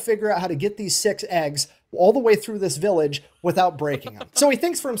 he's got to figure out how to get these 6 eggs all the way through this village without breaking them. So he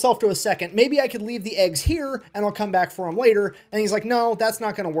thinks for himself to a second, maybe I could leave the eggs here and I'll come back for them later. And he's like, no, that's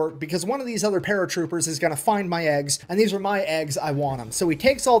not going to work because one of these other paratroopers is going to find my eggs and these are my eggs, I want them. So he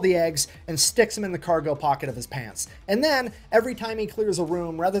takes all the eggs and sticks them in the cargo pocket of his pants. And then every time he clears a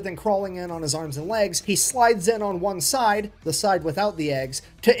room, rather than crawling in on his arms and legs, he slides in on one side, the side without the eggs,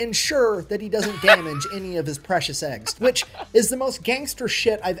 to ensure that he doesn't damage any of his precious eggs, which is the most gangster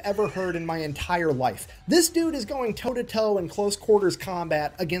shit I've ever heard in my entire life. This dude is going toe-to-toe in close quarters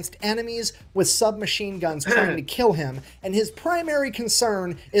combat against enemies with submachine guns trying to kill him, and his primary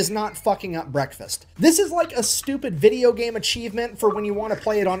concern is not fucking up breakfast. This is like a stupid video game achievement for when you want to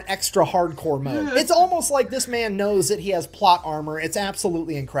play it on extra hardcore mode. It's almost like this man knows that he has plot armor. It's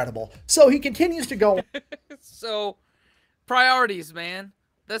absolutely incredible. So he continues to go. So, priorities, man.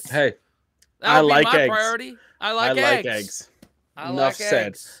 That's Hey, that would I be like my eggs. priority. I like eggs. Enough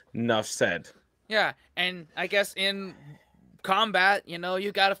said. Enough said. Yeah, and I guess in combat, you know,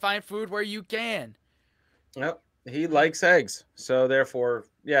 you got to find food where you can. Yep. He likes eggs. So therefore,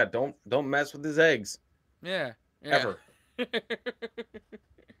 yeah, don't mess with his eggs. Yeah. Ever.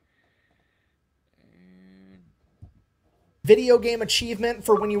 Video game achievement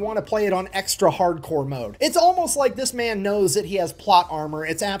for when you want to play it on extra hardcore mode. It's almost like this man knows that he has plot armor.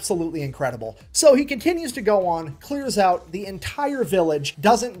 It's absolutely incredible. So he continues to go on, clears out the entire village,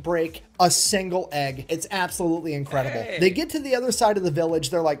 doesn't break a single egg. It's absolutely incredible. Hey. They get to the other side of the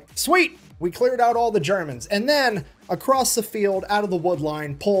village. They're like, sweet, we cleared out all the Germans. And then across the field, out of the wood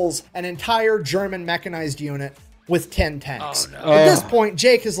line, pulls an entire German mechanized unit with 10 tanks. Oh, no. At this point,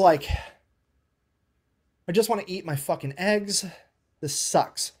 Jake is like, I just want to eat my fucking eggs. This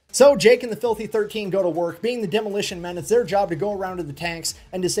sucks. So Jake and the Filthy 13 go to work. Being the demolition men, it's their job to go around to the tanks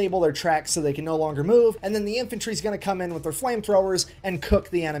and disable their tracks so they can no longer move. And then the infantry's going to come in with their flamethrowers and cook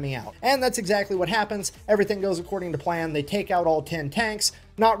the enemy out. And that's exactly what happens. Everything goes according to plan. They take out all 10 tanks.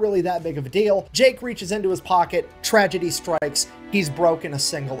 Not really that big of a deal. Jake reaches into his pocket. Tragedy strikes. He's broken a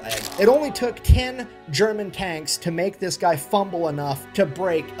single egg. It only took 10 German tanks to make this guy fumble enough to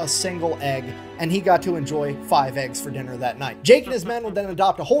break a single egg, and he got to enjoy 5 eggs for dinner that night. Jake and his men would then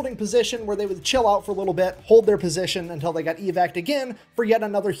adopt a holding position where they would chill out for a little bit, hold their position until they got evac'd again for yet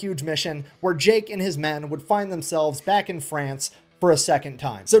another huge mission where Jake and his men would find themselves back in France for a second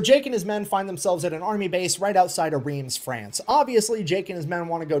time. So Jake and his men find themselves at an army base right outside of Reims, France. Obviously, Jake and his men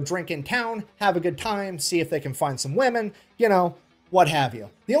want to go drink in town, have a good time, see if they can find some women, you know, what have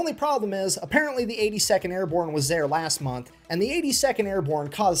you. The only problem is, apparently the 82nd Airborne was there last month, and the 82nd Airborne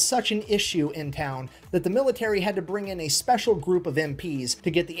caused such an issue in town that the military had to bring in a special group of MPs to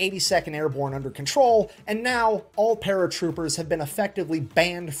get the 82nd Airborne under control, and now all paratroopers have been effectively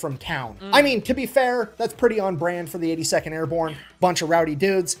banned from town. I mean, to be fair, that's pretty on brand for the 82nd Airborne. Bunch of rowdy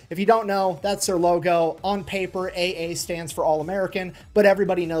dudes. If you don't know, that's their logo. On paper, AA stands for All American, but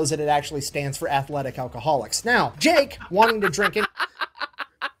everybody knows that it actually stands for Athletic Alcoholics. Now, Jake, wanting to drink in...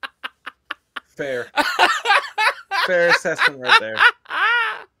 Fair. Fair assessment right there.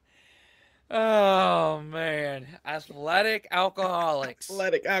 Oh, man. Athletic alcoholics.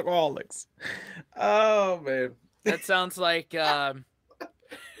 Athletic alcoholics. Oh, man. That sounds like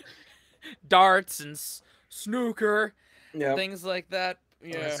darts and snooker, things like that.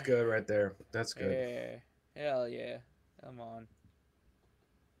 Yeah. Oh, that's good right there. That's good. Yeah. Hell yeah. Come on.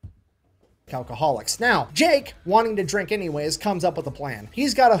 Alcoholics. Now, Jake, wanting to drink anyways, comes up with a plan.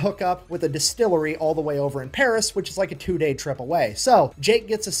 He's got to hook up with a distillery all the way over in Paris, which is like a 2-day trip away. So, Jake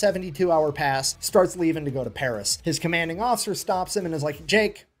gets a 72-hour pass, starts leaving to go to Paris. His commanding officer stops him and is like,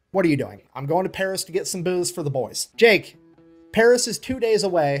 Jake, what are you doing? I'm going to Paris to get some booze for the boys. Jake, Paris is 2 days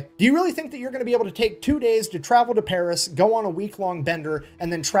away. Do you really think that you're going to be able to take 2 days to travel to Paris, go on a week-long bender, and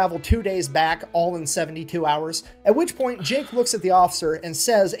then travel 2 days back all in 72 hours? At which point, Jake looks at the officer and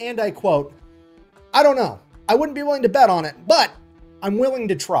says, and I quote, I don't know. I wouldn't be willing to bet on it, but I'm willing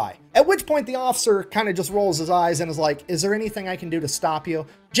to try. At which point the officer kind of just rolls his eyes and is like, is there anything I can do to stop you?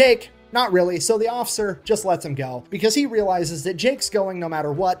 Jake, not really. So the officer just lets him go because he realizes that Jake's going no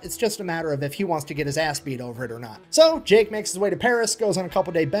matter what. It's just a matter of if he wants to get his ass beat over it or not. So Jake makes his way to Paris, goes on a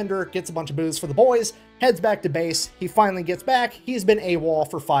couple-day bender, gets a bunch of booze for the boys, heads back to base. He finally gets back. He's been AWOL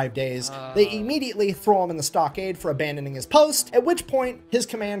for 5 days. They immediately throw him in the stockade for abandoning his post, at which point his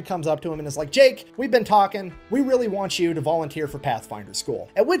command comes up to him and is like, Jake, we've been talking. We really want you to volunteer for Pathfinder School.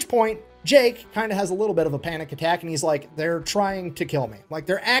 At which point, Jake kind of has a little bit of a panic attack and he's like, they're trying to kill me. Like,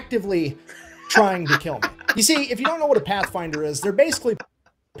 they're actively trying to kill me. You see, if you don't know what a Pathfinder is, they're basically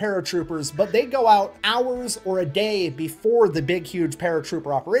paratroopers, but they go out hours or a day before the big, huge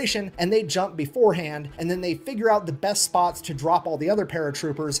paratrooper operation, and they jump beforehand, and then they figure out the best spots to drop all the other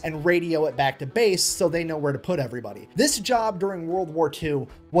paratroopers and radio it back to base so they know where to put everybody. This job during World War II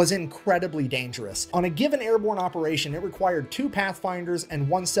was incredibly dangerous. On a given airborne operation, it required 2 Pathfinders and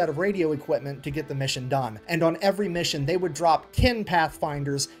 1 set of radio equipment to get the mission done. And on every mission, they would drop 10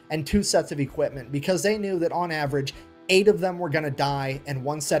 Pathfinders and 2 sets of equipment because they knew that on average, 8 of them were going to die and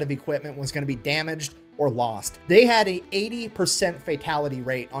 1 set of equipment was going to be damaged or lost. They had a 80% fatality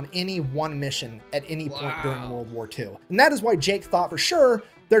rate on any one mission at any point during World War II. And that is why Jake thought for sure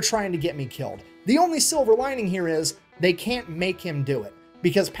they're trying to get me killed. The only silver lining here is they can't make him do it,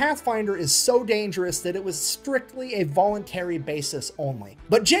 because Pathfinder is so dangerous that it was strictly a voluntary basis only.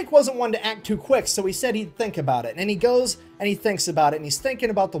 But Jake wasn't one to act too quick, so he said he'd think about it. And he goes and he thinks about it, and he's thinking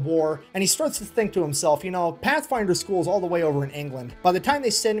about the war, and he starts to think to himself, you know, Pathfinder school's all the way over in England. By the time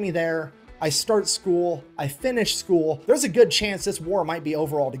they send me there, I start school, I finish school, there's a good chance this war might be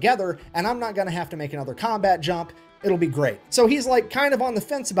over altogether, and I'm not gonna have to make another combat jump. It'll be great. So he's like kind of on the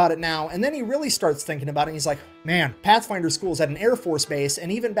fence about it now, and then he really starts thinking about it, and he's like, man, Pathfinder school's at an Air Force base,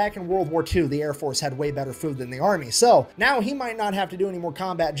 and even back in World War II, the Air Force had way better food than the Army. So now he might not have to do any more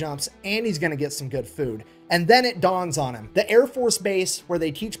combat jumps, and he's gonna get some good food. And then it dawns on him. The Air Force base where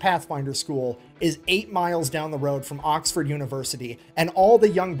they teach Pathfinder school is 8 miles down the road from Oxford University, and all the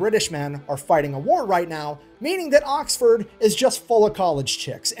young British men are fighting a war right now, meaning that Oxford is just full of college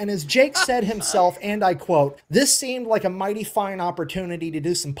chicks. And as Jake said himself, and I quote, "This seemed like a mighty fine opportunity to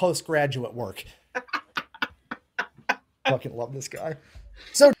do some postgraduate work." Fucking love this guy.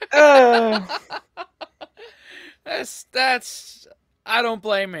 So that's I don't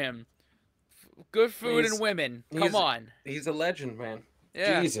blame him. Good food and women. Come on. He's a legend, man.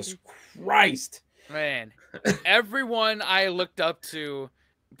 Yeah. Jesus Christ. Man, everyone I looked up to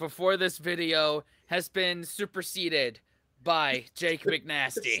before this video has been superseded by Jake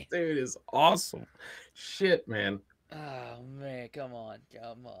McNasty. This dude is awesome. Shit, man. Oh, man. Come on.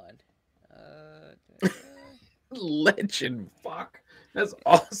 Come on. Legend. Fuck. That's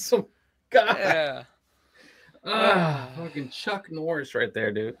awesome. God. Yeah. Fucking Chuck Norris right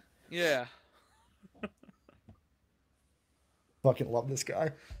there, dude. Yeah. Fucking love this guy.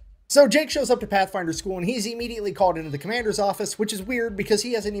 So Jake shows up to Pathfinder school, and he's immediately called into the commander's office, which is weird because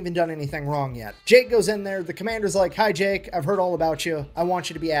he hasn't even done anything wrong yet. Jake goes in there. The commander's like, "Hi, Jake. I've heard all about you. I want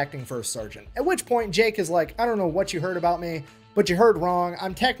you to be acting first sergeant." At which point Jake is like, "I don't know what you heard about me, but you heard wrong.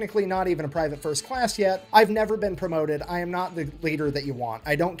 I'm technically not even a private first class yet. I've never been promoted. I am not the leader that you want.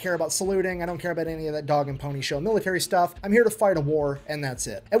 I don't care about saluting. I don't care about any of that dog and pony show military stuff. I'm here to fight a war, and that's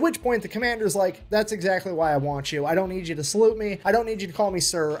it." At which point the commander's like, "That's exactly why I want you. I don't need you to salute me. I don't need you to call me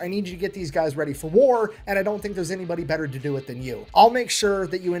sir. I need you to get these guys ready for war, and I don't think there's anybody better to do it than you. I'll make sure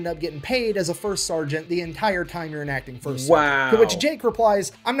that you end up getting paid as a first sergeant the entire time you're enacting first sergeant." Wow. To which Jake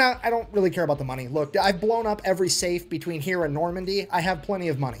replies, I don't really care about the money. Look, I've blown up every safe between here and Normandy. I have plenty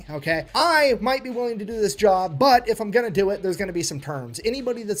of money, okay? I might be willing to do this job, but if I'm gonna do it, there's gonna be some terms.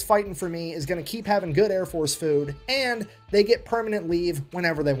 Anybody that's fighting for me is gonna keep having good Air Force food, and they get permanent leave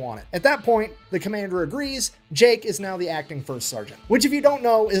whenever they want it. At that point, the commander agrees. Jake is now the acting first sergeant, which, if you don't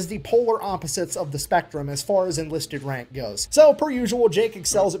know, is the polar opposites of the spectrum as far as enlisted rank goes. So, per usual, Jake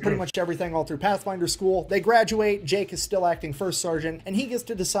excels at pretty much everything all through Pathfinder school. They graduate, Jake is still acting first sergeant, and he gets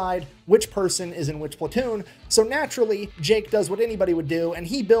to decide which person is in which platoon. So naturally, Jake does what anybody would do, and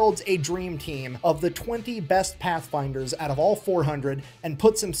he builds a dream team of the 20 best Pathfinders out of all 400 and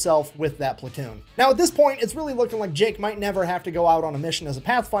puts himself with that platoon. Now, at this point, it's really looking like Jake might never have to go out on a mission as a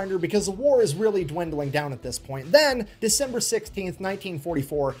Pathfinder because the war is really dwindling down at this point. Then, December 16th,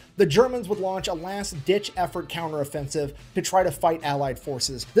 1944, the Germans would launch a last-ditch effort counteroffensive to try to fight Allied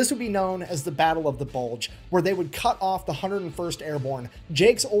forces. This would be known as the Battle of the Bulge, where they would cut off the 101st Airborne,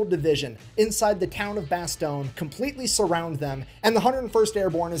 Jake's old division, inside the town of Bastogne, completely surround them, and the 101st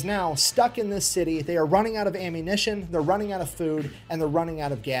Airborne is now stuck in this city. They are running out of ammunition, they're running out of food, and they're running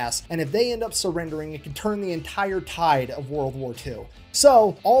out of gas. And if they end up surrendering, it could turn the entire tide of World War II.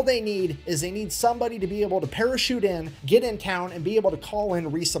 So all they need is they need somebody to be able to parachute in, get in town, and be able to call in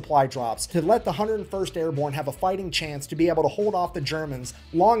resupply drops to let the 101st Airborne have a fighting chance to be able to hold off the Germans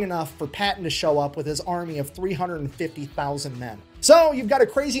long enough for Patton to show up with his army of 350,000 men. So you've got a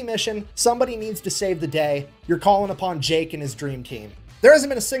crazy mission. Somebody needs to save the day. You're calling upon Jake and his dream team. There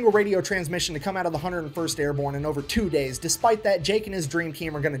hasn't been a single radio transmission to come out of the 101st Airborne in over 2 days. Despite that, Jake and his dream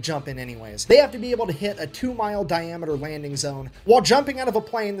team are going to jump in anyways. They have to be able to hit a 2-mile diameter landing zone while jumping out of a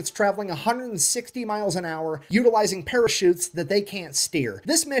plane that's traveling 160 miles an hour, utilizing parachutes that they can't steer.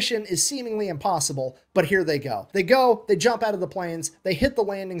 This mission is seemingly impossible, but here they go. They jump out of the planes, they hit the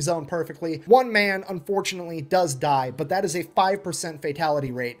landing zone perfectly. One man, unfortunately, does die, but that is a 5%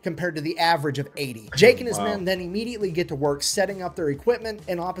 fatality rate compared to the average of 80. Jake and his men then immediately get to work setting up their equipment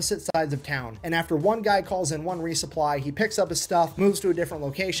in opposite sides of town. And after one guy calls in one resupply, he picks up his stuff, moves to a different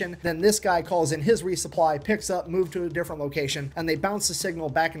location. Then this guy calls in his resupply, picks up, moves to a different location, and they bounce the signal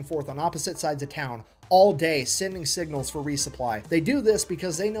back and forth on opposite sides of town all day, sending signals for resupply. They do this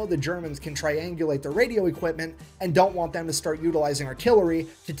because they know the Germans can triangulate their radio equipment and don't want them to start utilizing artillery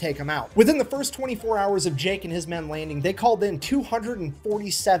to take them out. Within the first 24 hours of Jake and his men landing, they called in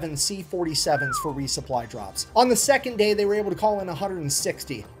 247 C-47s for resupply drops. On the second day, they were able to call in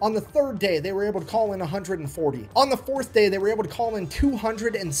 160. On the third day, they were able to call in 140. On the fourth day, they were able to call in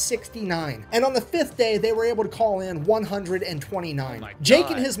 269. And on the fifth day, they were able to call in 129.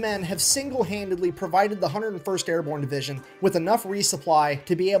 Jake and his men have single-handedly provided the 101st Airborne Division with enough resupply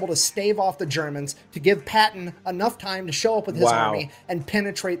to be able to stave off the Germans, to give Patton enough time to show up with his army and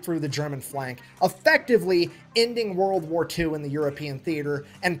penetrate through the German flank, effectively ending World War II in the European theater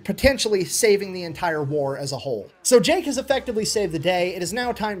and potentially saving the entire war as a whole. So Jake has effectively saved the day. It is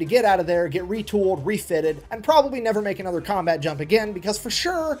now time to get out of there, get retooled, refitted, and probably never make another combat jump again, because for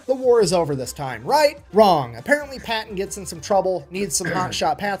sure the war is over this time, right? Wrong. Apparently Patton gets in some trouble, needs some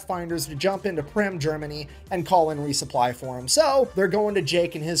hotshot Pathfinders to jump into Prim, Germany, and call in resupply for him. So they're going to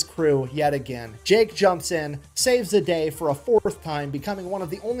Jake and his crew yet again. Jake jumps in, saves the day for a fourth time, becoming one of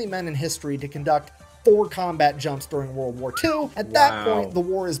the only men in history to conduct 4 combat jumps during World War II. At that point, the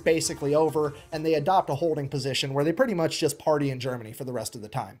war is basically over, and they adopt a holding position where they pretty much just party in Germany for the rest of the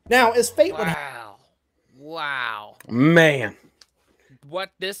time. Now, as fate would have... Wow. Man.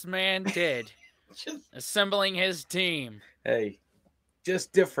 What this man did. Assembling his team. Hey,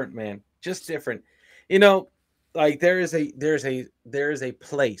 just different, man. Just different. You know, like there's a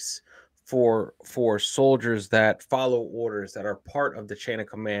place for soldiers that follow orders, that are part of the chain of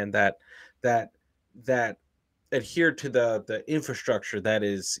command, that adhere to the infrastructure that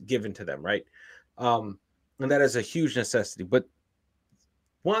is given to them, right? And that is a huge necessity. But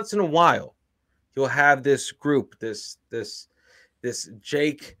once in a while, you'll have this group, this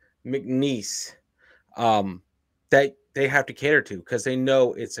Jake McNiece, that they have to cater to because they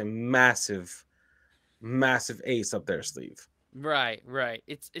know it's a massive ace up their sleeve. Right.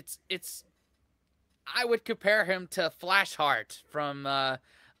 It's. I would compare him to Flashheart from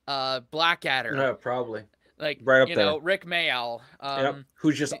Blackadder. Yeah, probably. Like, right up there. Rick Mayall.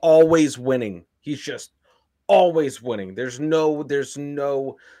 Who's just always winning. He's just always winning. There's no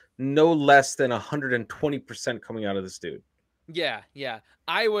less than 120% coming out of this dude. Yeah.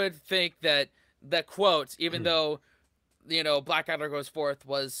 I would think that the quote, even though, Blackadder Goes Forth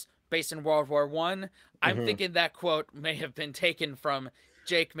was based in World War I, I'm thinking that quote may have been taken from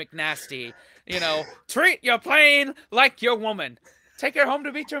Jake McNasty. Treat your plane like your woman. Take her home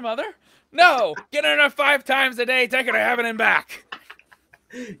to beat your mother? No, get in her 5 times a day, take her to heaven and back.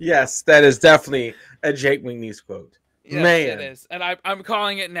 Yes, that is definitely a Jake McNiece quote. Yes, Man. It is. And I'm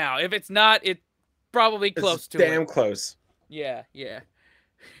calling it now. If it's not, it's probably close to it. Damn close. Yeah.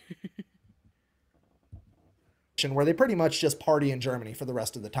 Where they pretty much just party in Germany for the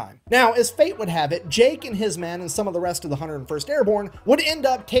rest of the time. Now, as fate would have it, Jake and his men and some of the rest of the 101st Airborne would end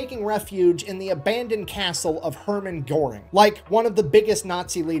up taking refuge in the abandoned castle of Hermann Göring, like one of the biggest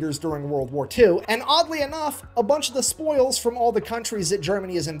Nazi leaders during World War II. And oddly enough, a bunch of the spoils from all the countries that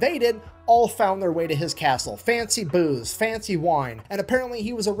Germany has invaded all found their way to his castle. Fancy booze, fancy wine, and apparently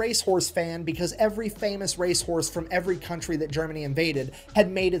he was a racehorse fan because every famous racehorse from every country that Germany invaded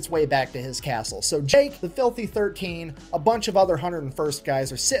had made its way back to his castle. So Jake, the Filthy 13, a bunch of other 101st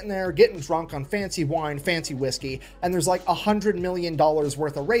guys are sitting there getting drunk on fancy wine, fancy whiskey, and there's like $100 million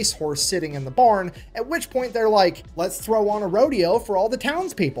worth of racehorse sitting in the barn, at which point they're like, let's throw on a rodeo for all the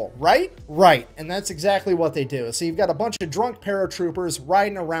townspeople, right? Right, and that's exactly what they do. So you've got a bunch of drunk paratroopers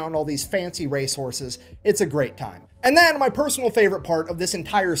riding around all these fancy racehorses. It's a great time. And then my personal favorite part of this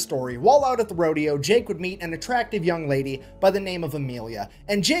entire story, while out at the rodeo, Jake would meet an attractive young lady by the name of Amelia.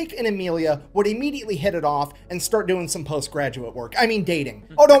 And Jake and Amelia would immediately hit it off and start doing some postgraduate work. I mean, dating.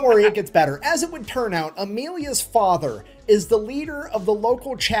 Oh, don't worry, it gets better. As it would turn out, Amelia's father is the leader of the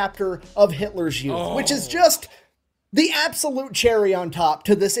local chapter of Hitler's Youth, which is just The absolute cherry on top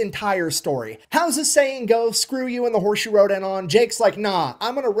to this entire story. How's the saying go? Screw you and the horse you rode in on. Jake's like, nah,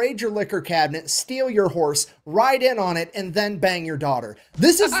 I'm gonna raid your liquor cabinet, steal your horse, ride in on it, and then bang your daughter.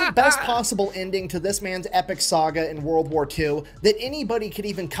 This is the best possible ending to this man's epic saga in World War II that anybody could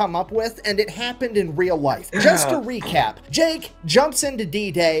even come up with, and it happened in real life. Just to recap, Jake jumps into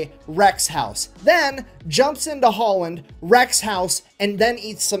D-Day, wrecks house. Then jumps into Holland, wrecks house, and then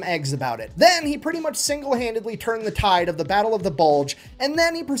eats some eggs about it. Then he pretty much single-handedly turned the tide of the Battle of the Bulge, and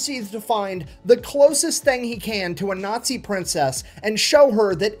then he proceeds to find the closest thing he can to a Nazi princess and show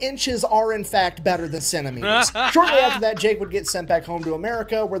her that inches are in fact better than centimeters. Shortly after that, Jake would get sent back home to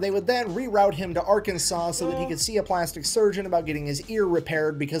America, where they would then reroute him to Arkansas so that he could see a plastic surgeon about getting his ear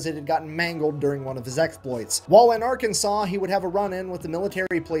repaired because it had gotten mangled during one of his exploits. While in Arkansas, he would have a run-in with the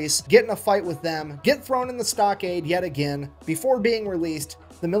military police, get in a fight with them, get thrown in the stockade yet again. Before being released,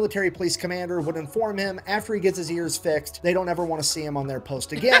 the military police commander would inform him after he gets his ears fixed, they don't ever want to see him on their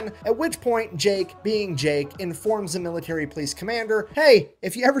post again, at which point Jake, being Jake, informs the military police commander, hey,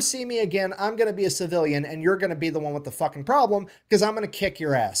 if you ever see me again, I'm going to be a civilian and you're going to be the one with the fucking problem because I'm going to kick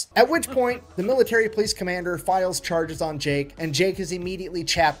your ass. At which point, the military police commander files charges on Jake, and Jake is immediately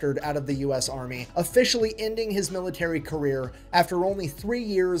chaptered out of the U.S. Army, officially ending his military career after only 3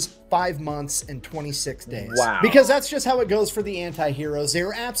 years, 5 months, and 26 days. Wow. Because that's just how it goes for the anti-heroes.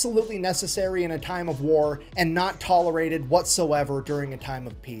 They're absolutely necessary in a time of war and not tolerated whatsoever during a time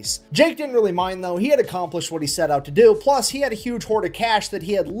of peace. Jake didn't really mind though. He had accomplished what he set out to do. Plus, he had a huge hoard of cash that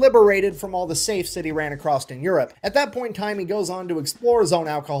he had liberated from all the safes that he ran across in Europe. At that point in time, he goes on to explore his own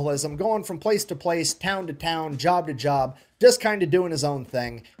alcoholism, going from place to place, town to town, job to job, just kind of doing his own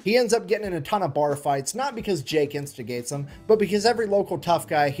thing. He ends up getting in a ton of bar fights, not because Jake instigates them, but because every local tough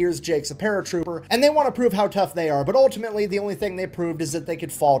guy hears Jake's a paratrooper, and they want to prove how tough they are, but ultimately the only thing they proved is that they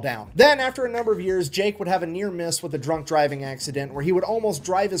could fall down. Then, after a number of years, Jake would have a near miss with a drunk driving accident where he would almost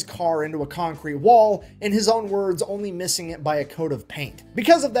drive his car into a concrete wall, in his own words, only missing it by a coat of paint.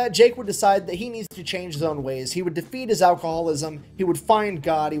 Because of that, Jake would decide that he needs to change his own ways. He would defeat his alcoholism, he would find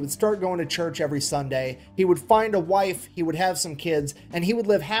God, he would start going to church every Sunday, he would find a wife, he would have some kids, and he would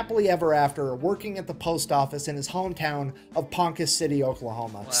live happily ever after, working at the post office in his hometown of Ponca City,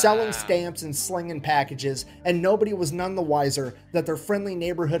 Oklahoma, selling stamps and slinging packages, and nobody was none the wiser that their friendly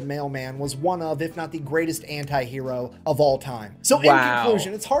neighborhood mailman was one of, if not the greatest anti-hero of all time. So in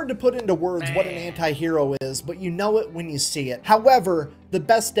conclusion, it's hard to put into words what an anti-hero is, but you know it when you see it. However, the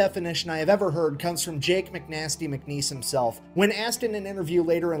best definition I have ever heard comes from Jake McNasty McNiece himself. When asked in an interview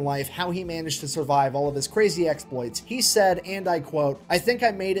later in life how he managed to survive all of his crazy exploits, he said, and I quote, "I think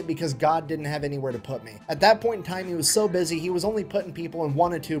I made it because God didn't have anywhere to put me." At that point in time, he was so busy, he was only putting people in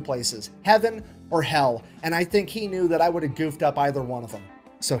one of two places, heaven or hell, and I think he knew that I would have goofed up either one of them.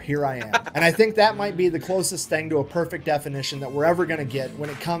 So here I am. And I think that might be the closest thing to a perfect definition that we're ever going to get when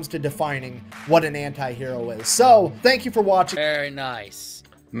it comes to defining what an anti-hero is. So, thank you for watching. Very nice.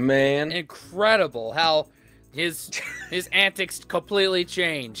 Man. Incredible how his antics completely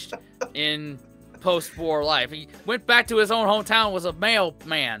changed in post-war life. He went back to his own hometown, was a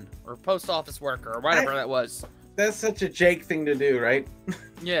mailman or post office worker or whatever that was. That's such a Jake thing to do, right?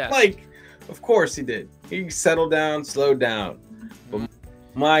 Yeah. Like, of course he did. He settled down, slowed down. But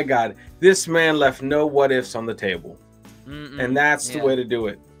my God, this man left no what ifs on the table. And that's the way to do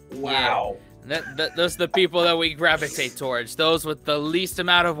it. Wow. Yeah. Those are the people that we gravitate towards. Those with the least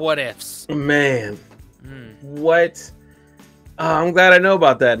amount of what ifs. Man. What? I'm glad I know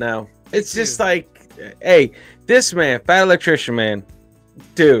about that now. It's just like, hey, this man, Fat Electrician Man,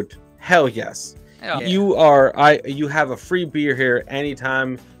 dude, hell yes. Hell yeah. You have a free beer here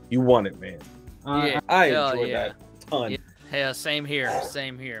anytime you want it, man. I enjoy that a ton. Yeah, same here.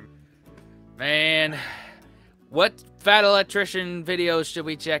 Same here. Man, what Fat Electrician videos should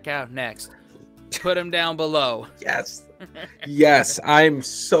we check out next? Put them down below. Yes. Yes, I'm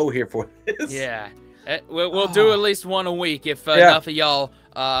so here for this. Yeah. We'll do at least one a week if enough of y'all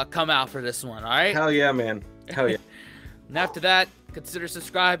come out for this one, all right? Hell yeah, man. Hell yeah. And after that, consider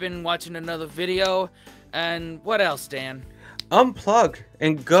subscribing, watching another video, and what else, Dan? Unplug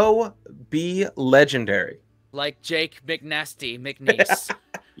and go be legendary. Like Jake McNasty McNiece.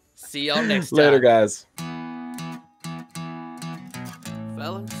 See y'all next time. Later, guys.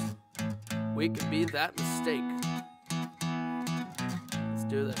 Fellas, we can be that mistake. Let's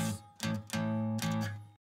do this.